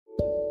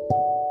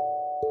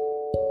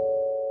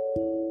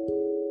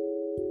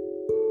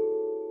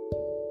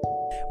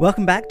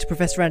Welcome back to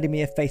Professor Andy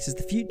Miah Faces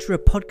the Future, a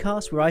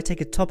podcast where I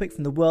take a topic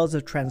from the worlds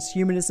of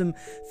transhumanism,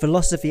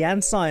 philosophy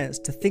and science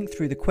to think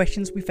through the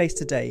questions we face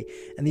today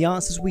and the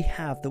answers we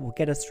have that will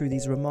get us through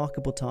these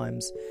remarkable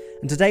times.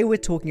 And today we're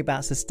talking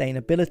about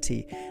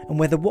sustainability and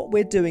whether what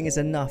we're doing is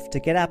enough to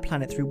get our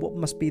planet through what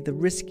must be the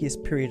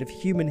riskiest period of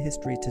human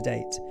history to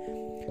date.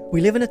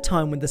 We live in a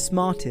time when the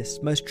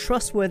smartest, most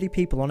trustworthy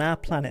people on our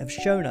planet have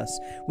shown us,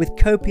 with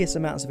copious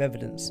amounts of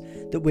evidence,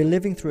 that we're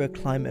living through a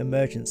climate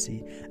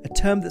emergency, a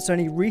term that's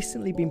only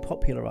recently been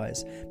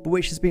popularised, but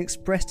which has been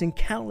expressed in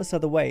countless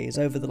other ways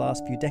over the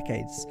last few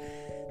decades.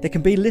 There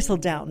can be little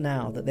doubt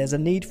now that there's a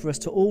need for us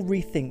to all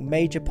rethink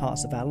major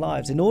parts of our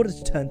lives in order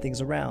to turn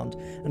things around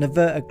and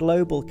avert a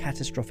global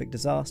catastrophic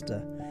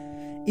disaster.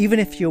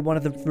 Even if you're one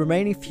of the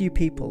remaining few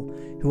people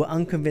who are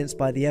unconvinced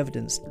by the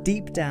evidence,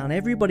 deep down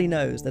everybody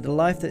knows that a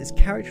life that is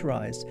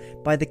characterised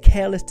by the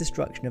careless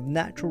destruction of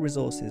natural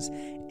resources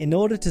in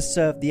order to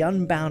serve the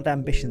unbound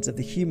ambitions of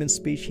the human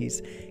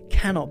species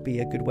cannot be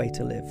a good way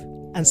to live.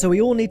 And so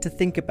we all need to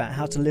think about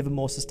how to live a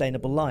more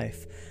sustainable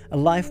life, a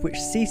life which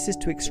ceases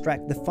to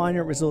extract the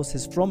finite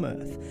resources from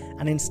Earth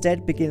and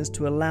instead begins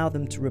to allow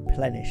them to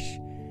replenish.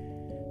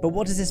 But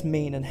what does this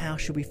mean and how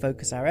should we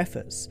focus our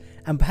efforts?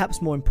 And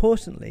perhaps more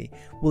importantly,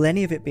 will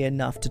any of it be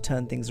enough to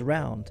turn things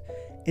around?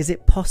 Is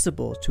it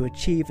possible to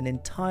achieve an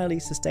entirely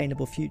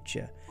sustainable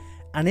future?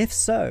 And if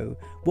so,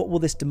 what will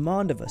this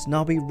demand of us, and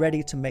are we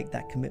ready to make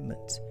that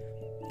commitment?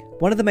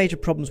 One of the major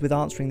problems with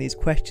answering these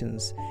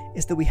questions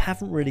is that we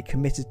haven't really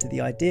committed to the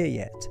idea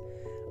yet.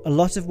 A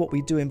lot of what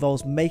we do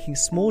involves making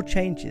small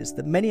changes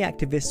that many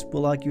activists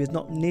will argue is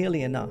not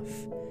nearly enough.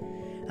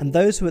 And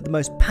those who are the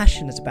most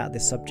passionate about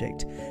this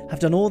subject have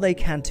done all they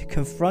can to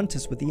confront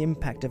us with the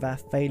impact of our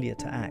failure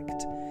to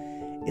act.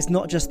 It's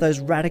not just those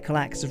radical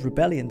acts of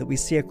rebellion that we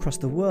see across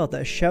the world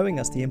that are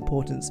showing us the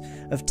importance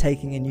of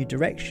taking a new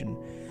direction.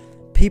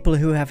 People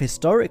who have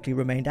historically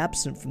remained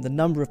absent from the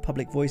number of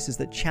public voices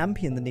that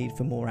champion the need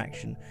for more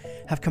action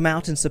have come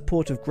out in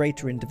support of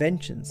greater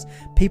interventions.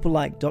 People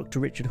like Dr.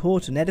 Richard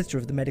Horton, editor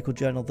of the medical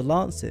journal The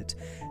Lancet,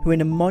 who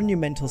in a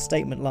monumental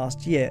statement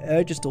last year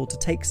urged us all to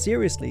take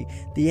seriously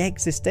the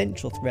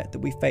existential threat that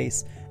we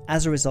face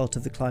as a result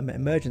of the climate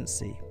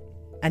emergency.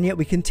 And yet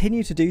we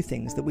continue to do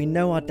things that we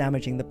know are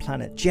damaging the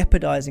planet,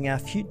 jeopardising our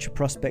future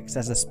prospects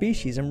as a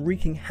species and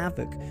wreaking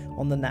havoc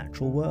on the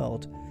natural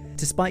world.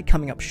 Despite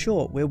coming up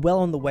short, we're well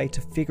on the way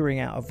to figuring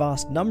out a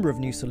vast number of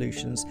new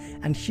solutions,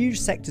 and huge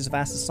sectors of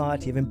our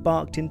society have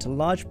embarked into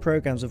large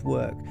programs of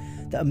work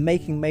that are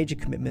making major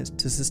commitments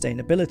to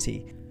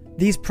sustainability.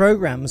 These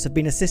programs have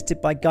been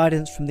assisted by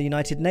guidance from the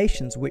United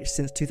Nations, which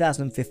since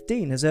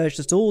 2015 has urged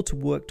us all to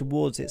work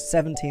towards its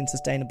 17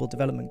 Sustainable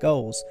Development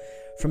Goals.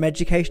 From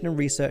education and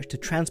research to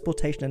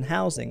transportation and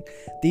housing,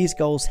 these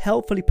goals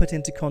helpfully put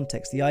into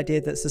context the idea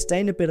that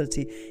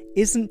sustainability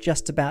isn't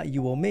just about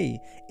you or me,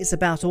 it's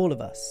about all of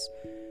us.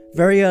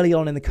 Very early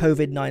on in the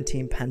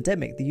COVID-19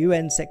 pandemic, the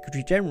UN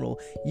Secretary General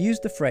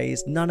used the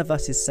phrase, "None of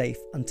us is safe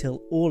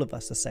until all of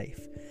us are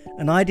safe,"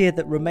 an idea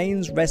that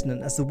remains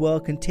resonant as the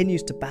world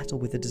continues to battle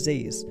with the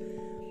disease.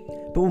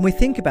 But when we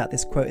think about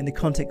this quote in the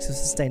context of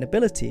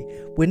sustainability,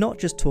 we're not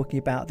just talking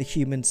about the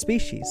human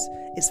species.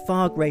 It's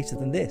far greater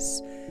than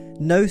this.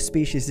 No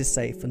species is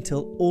safe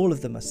until all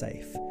of them are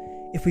safe.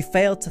 If we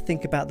fail to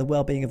think about the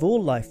well-being of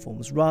all life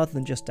forms rather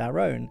than just our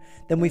own,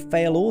 then we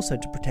fail also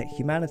to protect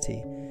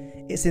humanity.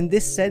 It's in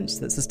this sense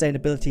that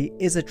sustainability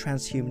is a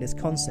transhumanist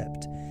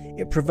concept.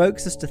 It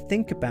provokes us to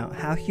think about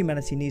how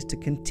humanity needs to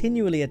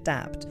continually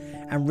adapt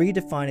and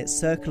redefine its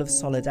circle of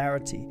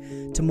solidarity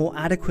to more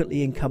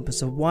adequately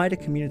encompass a wider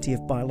community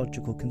of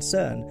biological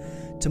concern,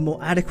 to more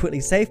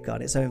adequately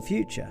safeguard its own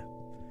future.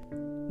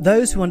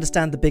 Those who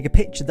understand the bigger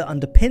picture that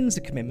underpins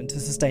a commitment to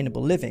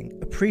sustainable living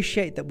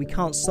appreciate that we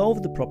can't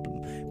solve the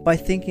problem by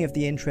thinking of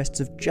the interests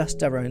of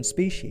just our own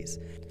species.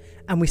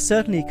 And we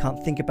certainly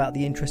can't think about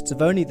the interests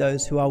of only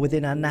those who are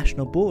within our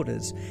national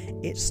borders.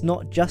 It's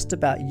not just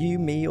about you,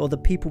 me, or the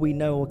people we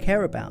know or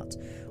care about,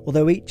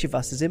 although each of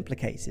us is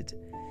implicated.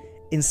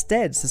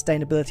 Instead,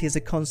 sustainability is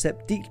a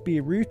concept deeply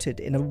rooted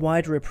in a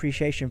wider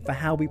appreciation for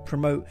how we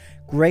promote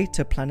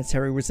greater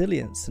planetary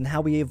resilience and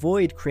how we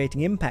avoid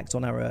creating impacts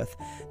on our Earth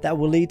that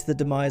will lead to the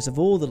demise of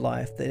all the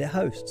life that it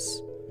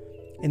hosts.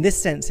 In this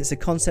sense, it's a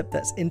concept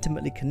that's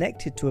intimately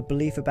connected to a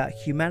belief about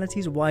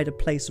humanity's wider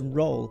place and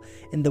role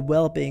in the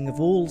well-being of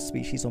all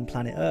species on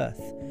planet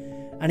Earth.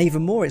 And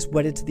even more, it's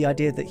wedded to the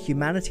idea that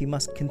humanity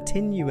must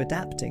continue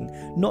adapting,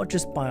 not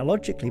just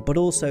biologically, but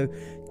also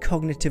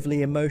cognitively,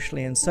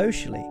 emotionally, and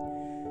socially.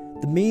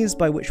 The means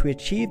by which we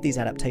achieve these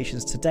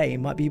adaptations today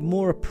might be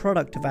more a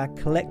product of our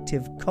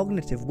collective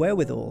cognitive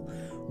wherewithal,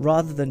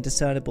 rather than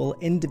discernible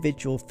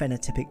individual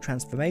phenotypic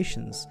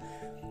transformations.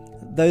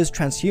 Those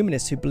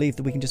transhumanists who believe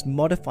that we can just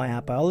modify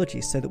our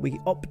biology so that we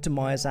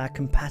optimize our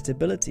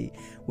compatibility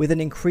with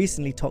an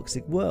increasingly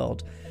toxic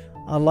world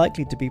are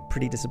likely to be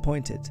pretty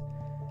disappointed.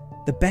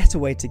 The better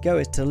way to go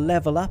is to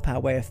level up our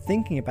way of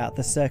thinking about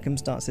the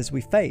circumstances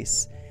we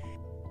face.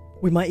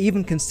 We might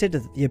even consider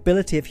that the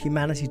ability of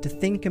humanity to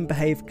think and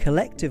behave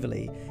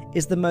collectively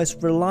is the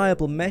most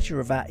reliable measure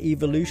of our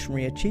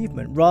evolutionary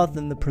achievement rather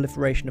than the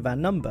proliferation of our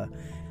number,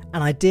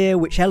 an idea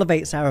which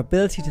elevates our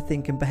ability to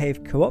think and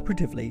behave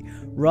cooperatively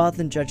rather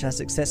than judge our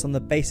success on the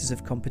basis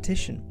of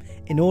competition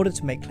in order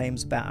to make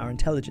claims about our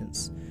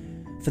intelligence.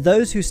 For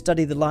those who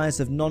study the lives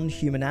of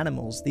non-human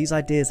animals, these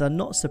ideas are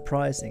not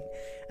surprising,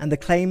 and the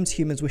claims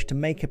humans wish to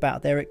make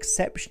about their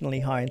exceptionally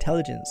high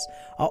intelligence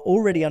are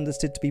already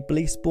understood to be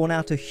beliefs born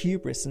out of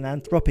hubris and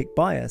anthropic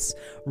bias,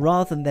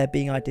 rather than there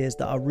being ideas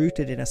that are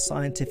rooted in a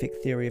scientific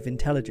theory of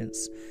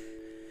intelligence.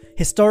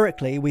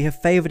 Historically, we have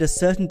favoured a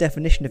certain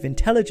definition of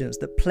intelligence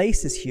that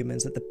places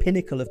humans at the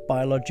pinnacle of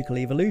biological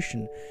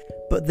evolution.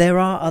 But there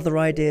are other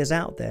ideas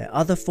out there,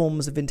 other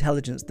forms of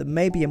intelligence that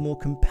may be a more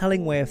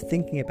compelling way of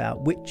thinking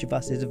about which of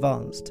us is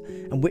advanced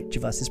and which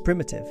of us is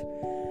primitive.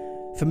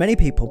 For many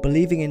people,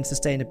 believing in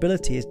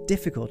sustainability is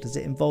difficult as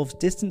it involves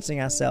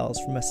distancing ourselves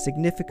from a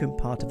significant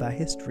part of our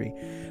history,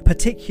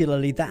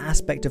 particularly that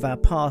aspect of our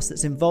past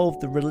that's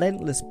involved the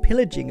relentless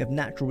pillaging of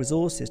natural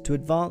resources to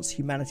advance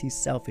humanity's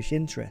selfish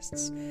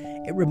interests.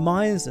 It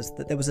reminds us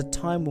that there was a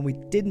time when we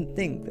didn't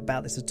think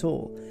about this at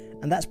all,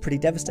 and that's pretty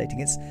devastating.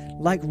 It's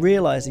like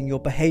realising your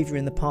behaviour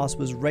in the past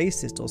was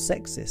racist or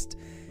sexist.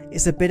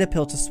 It's a bitter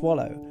pill to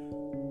swallow,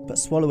 but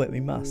swallow it we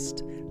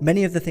must.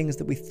 Many of the things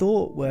that we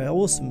thought were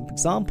awesome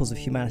examples of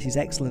humanity's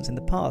excellence in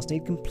the past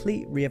need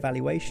complete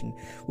re-evaluation,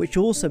 which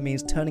also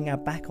means turning our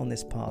back on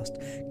this past,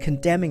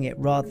 condemning it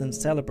rather than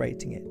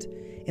celebrating it.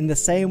 In the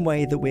same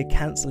way that we're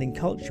cancelling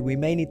culture, we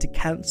may need to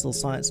cancel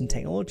science and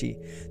technology,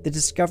 the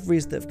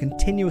discoveries that have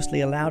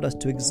continuously allowed us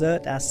to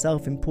exert our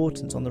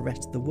self-importance on the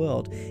rest of the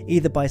world,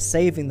 either by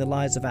saving the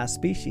lives of our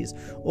species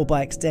or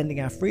by extending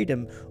our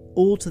freedom,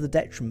 all to the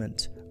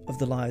detriment of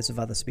the lives of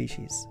other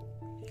species.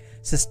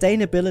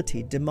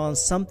 Sustainability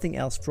demands something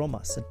else from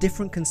us, a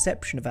different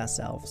conception of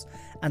ourselves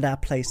and our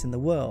place in the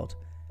world.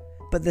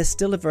 But there's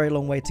still a very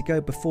long way to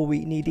go before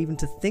we need even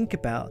to think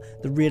about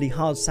the really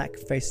hard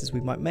sacrifices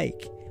we might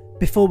make.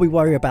 Before we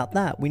worry about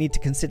that, we need to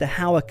consider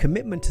how a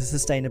commitment to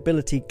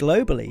sustainability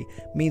globally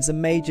means a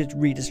major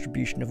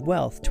redistribution of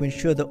wealth to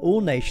ensure that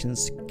all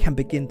nations can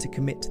begin to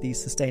commit to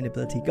these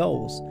sustainability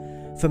goals.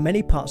 For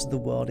many parts of the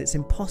world, it's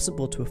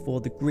impossible to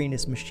afford the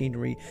greenest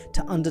machinery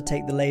to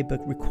undertake the labour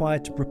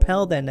required to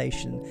propel their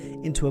nation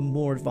into a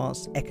more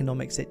advanced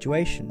economic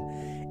situation.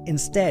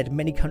 Instead,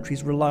 many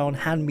countries rely on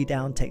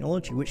hand-me-down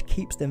technology which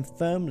keeps them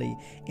firmly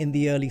in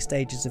the early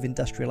stages of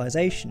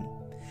industrialisation.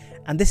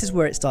 And this is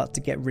where it starts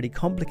to get really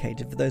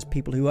complicated for those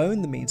people who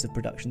own the means of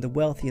production, the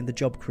wealthy and the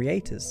job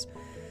creators.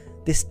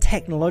 This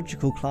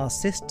technological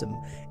class system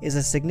is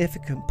a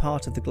significant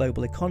part of the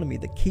global economy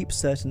that keeps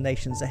certain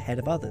nations ahead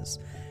of others.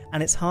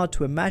 And it's hard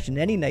to imagine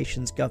any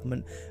nation's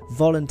government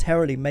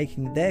voluntarily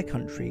making their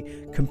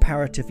country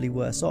comparatively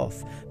worse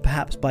off,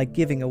 perhaps by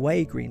giving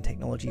away green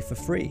technology for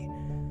free,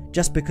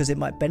 just because it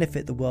might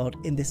benefit the world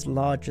in this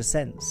larger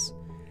sense.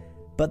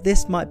 But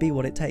this might be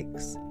what it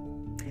takes.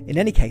 In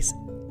any case,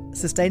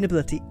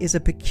 sustainability is a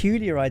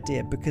peculiar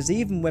idea because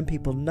even when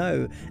people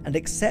know and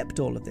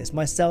accept all of this,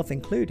 myself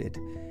included,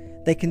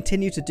 they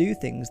continue to do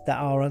things that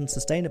are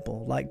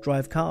unsustainable, like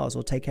drive cars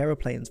or take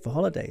aeroplanes for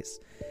holidays.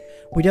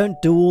 We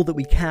don't do all that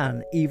we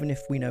can, even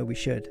if we know we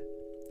should.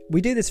 We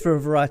do this for a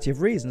variety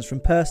of reasons, from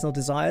personal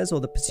desires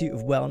or the pursuit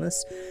of wellness,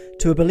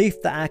 to a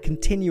belief that our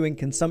continuing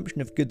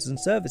consumption of goods and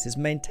services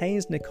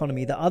maintains an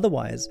economy that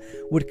otherwise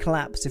would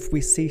collapse if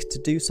we ceased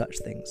to do such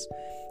things.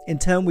 In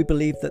turn, we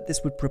believe that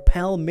this would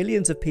propel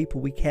millions of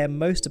people we care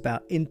most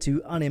about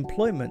into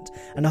unemployment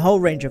and a whole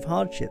range of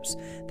hardships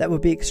that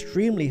would be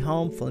extremely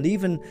harmful and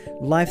even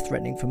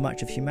life-threatening for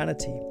much of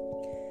humanity.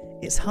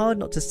 It's hard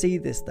not to see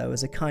this, though,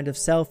 as a kind of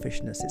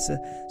selfishness. It's a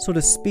sort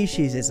of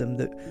speciesism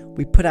that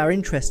we put our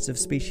interests of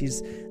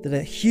species that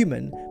are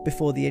human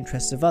before the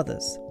interests of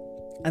others.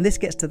 And this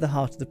gets to the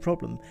heart of the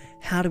problem.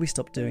 How do we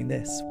stop doing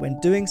this, when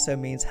doing so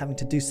means having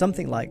to do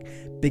something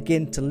like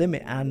begin to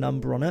limit our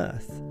number on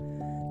Earth,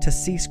 to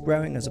cease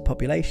growing as a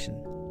population?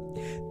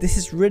 This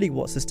is really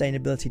what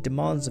sustainability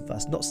demands of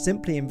us, not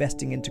simply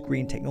investing into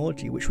green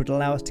technology, which would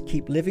allow us to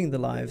keep living the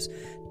lives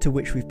to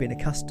which we've been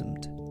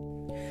accustomed.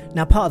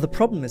 Now, part of the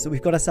problem is that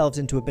we've got ourselves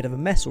into a bit of a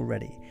mess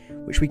already,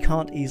 which we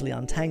can't easily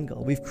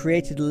untangle. We've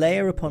created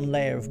layer upon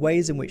layer of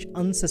ways in which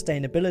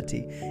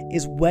unsustainability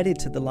is wedded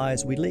to the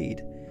lives we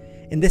lead.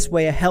 In this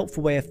way, a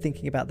helpful way of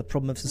thinking about the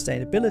problem of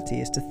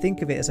sustainability is to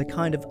think of it as a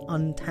kind of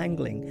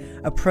untangling,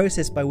 a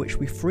process by which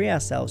we free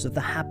ourselves of the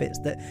habits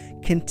that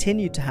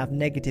continue to have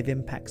negative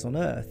impacts on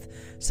Earth,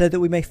 so that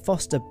we may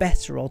foster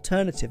better,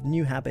 alternative,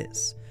 new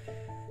habits.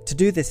 To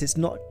do this, it's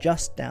not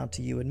just down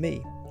to you and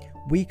me.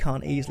 We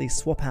can't easily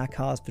swap our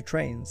cars for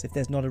trains if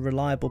there's not a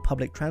reliable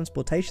public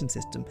transportation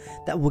system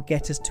that will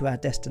get us to our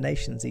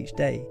destinations each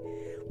day.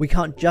 We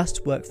can't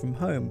just work from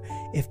home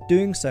if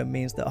doing so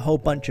means that a whole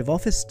bunch of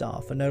office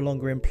staff are no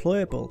longer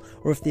employable,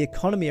 or if the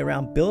economy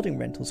around building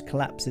rentals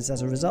collapses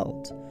as a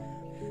result.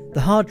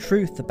 The hard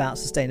truth about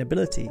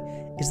sustainability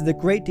is that a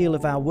great deal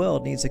of our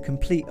world needs a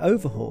complete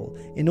overhaul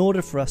in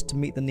order for us to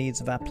meet the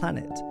needs of our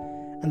planet.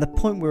 And the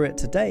point we're at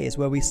today is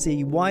where we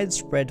see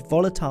widespread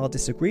volatile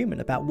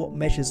disagreement about what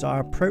measures are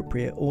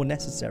appropriate or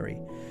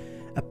necessary.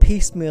 A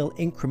piecemeal,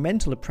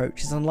 incremental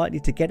approach is unlikely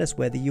to get us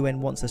where the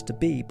UN wants us to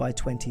be by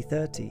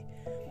 2030.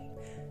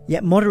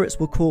 Yet moderates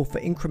will call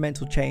for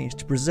incremental change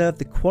to preserve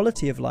the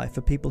quality of life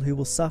for people who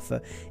will suffer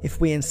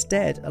if we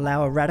instead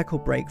allow a radical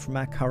break from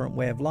our current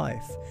way of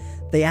life.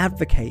 They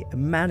advocate a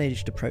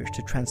managed approach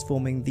to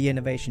transforming the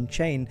innovation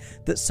chain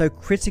that's so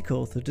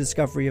critical to the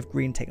discovery of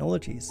green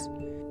technologies.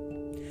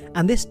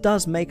 And this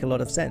does make a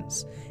lot of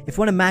sense. If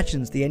one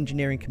imagines the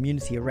engineering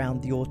community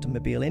around the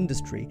automobile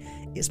industry,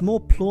 it's more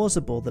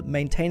plausible that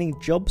maintaining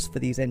jobs for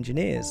these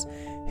engineers,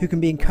 who can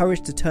be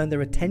encouraged to turn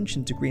their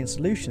attention to green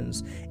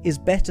solutions, is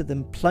better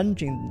than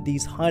plunging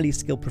these highly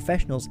skilled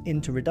professionals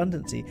into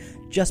redundancy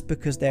just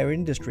because their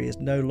industry is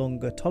no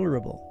longer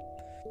tolerable.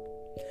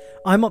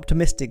 I'm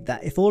optimistic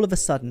that if all of a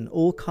sudden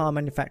all car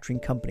manufacturing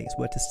companies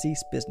were to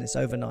cease business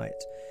overnight,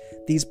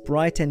 these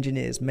bright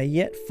engineers may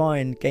yet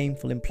find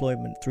gainful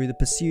employment through the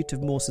pursuit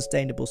of more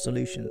sustainable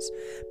solutions,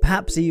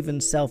 perhaps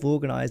even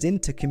self-organise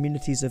into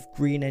communities of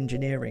green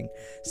engineering,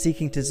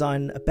 seeking to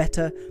design a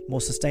better,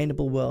 more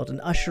sustainable world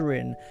and usher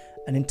in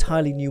an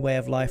entirely new way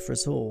of life for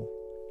us all.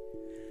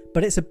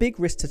 But it's a big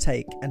risk to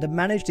take, and a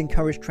managed,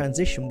 encouraged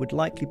transition would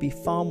likely be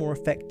far more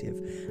effective,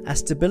 as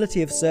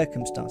stability of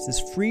circumstances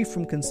free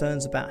from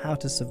concerns about how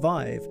to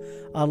survive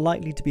are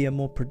likely to be a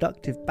more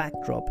productive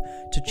backdrop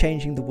to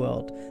changing the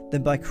world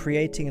than by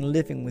creating and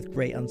living with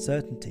great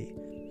uncertainty.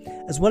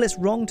 As well, it's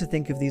wrong to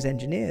think of these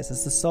engineers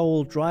as the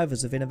sole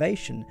drivers of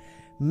innovation.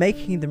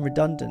 Making them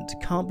redundant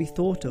can't be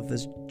thought of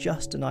as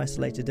just an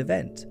isolated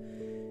event.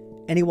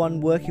 Anyone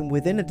working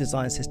within a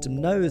design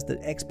system knows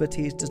that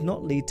expertise does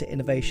not lead to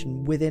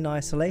innovation within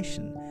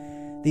isolation.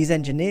 These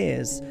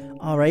engineers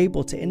are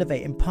able to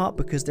innovate in part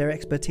because their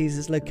expertise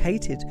is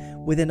located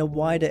within a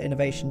wider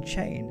innovation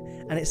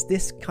chain, and it's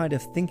this kind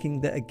of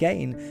thinking that,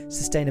 again,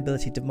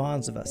 sustainability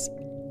demands of us.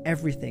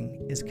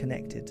 Everything is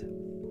connected.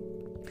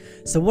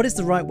 So what is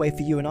the right way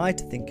for you and I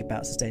to think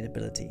about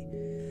sustainability?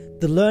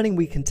 The learning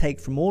we can take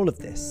from all of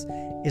this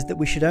is that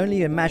we should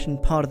only imagine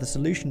part of the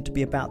solution to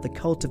be about the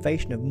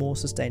cultivation of more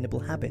sustainable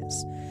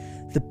habits.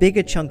 The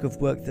bigger chunk of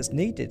work that's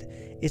needed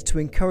is to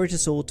encourage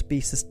us all to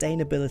be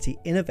sustainability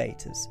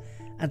innovators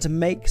and to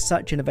make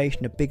such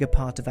innovation a bigger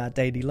part of our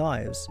daily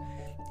lives.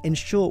 In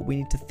short, we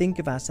need to think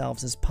of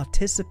ourselves as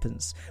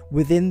participants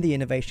within the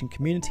innovation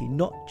community,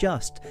 not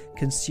just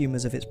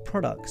consumers of its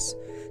products.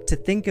 To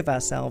think of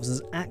ourselves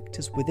as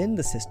actors within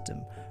the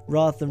system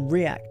rather than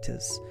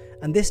reactors.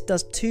 And this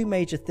does two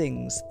major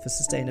things for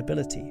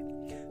sustainability.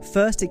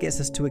 First, it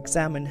gets us to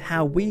examine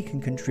how we can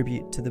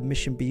contribute to the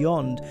mission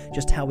beyond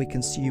just how we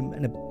consume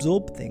and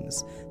absorb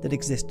things that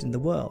exist in the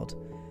world.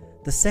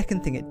 The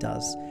second thing it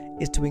does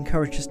is to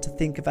encourage us to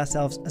think of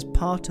ourselves as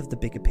part of the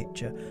bigger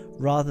picture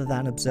rather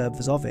than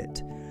observers of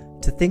it.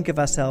 To think of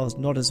ourselves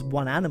not as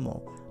one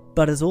animal,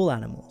 but as all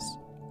animals.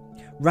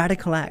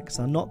 Radical acts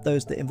are not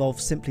those that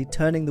involve simply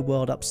turning the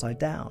world upside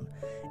down.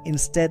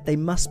 Instead, they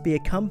must be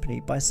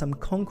accompanied by some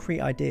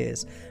concrete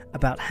ideas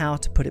about how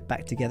to put it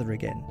back together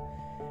again.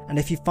 And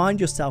if you find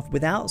yourself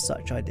without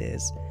such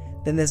ideas,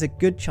 then there's a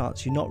good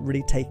chance you're not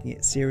really taking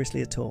it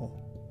seriously at all.